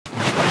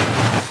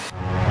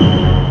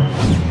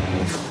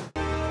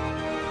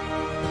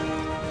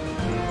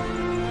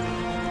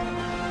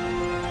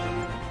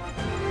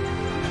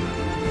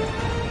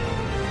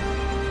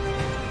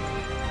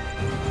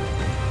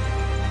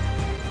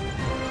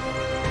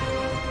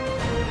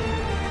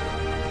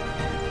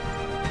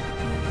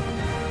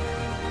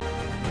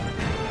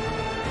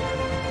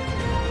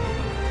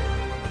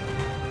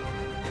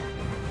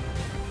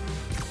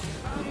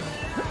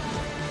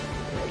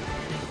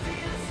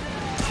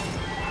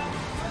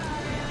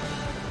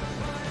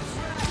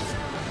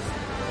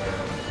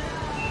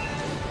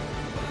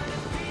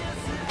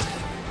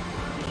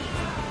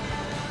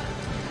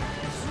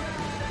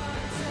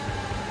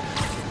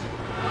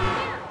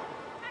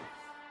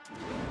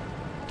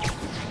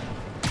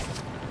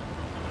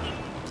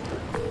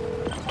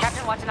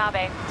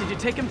Watanabe. Did you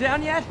take him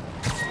down yet?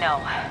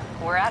 No.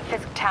 We're at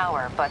Fisk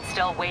Tower, but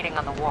still waiting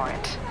on the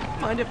warrant.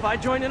 Mind if I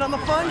join in on the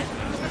fun?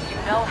 You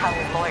know how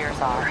his lawyers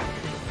are.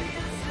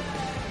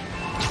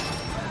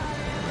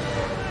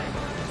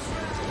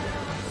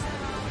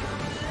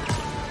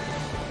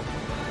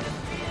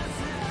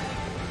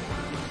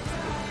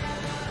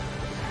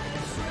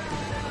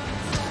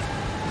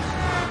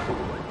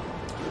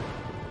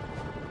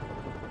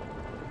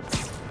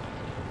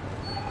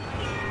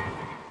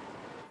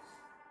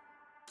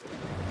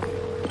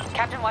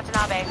 Captain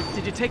Watanabe.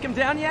 Did you take him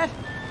down yet?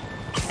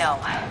 No.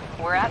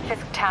 We're at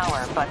Fisk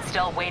Tower, but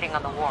still waiting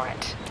on the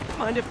warrant.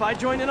 Mind if I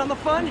join in on the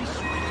fun? You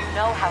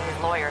know how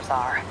his lawyers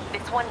are.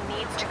 This one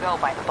needs to go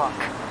by the book.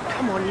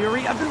 Come on,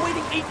 Yuri. I've been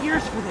waiting 8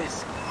 years for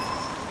this.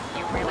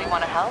 You really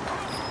want to help?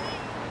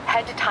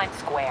 Head to Times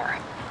Square.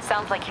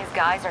 Sounds like his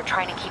guys are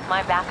trying to keep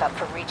my backup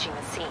from reaching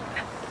the scene.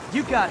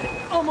 You got it.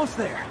 Almost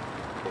there.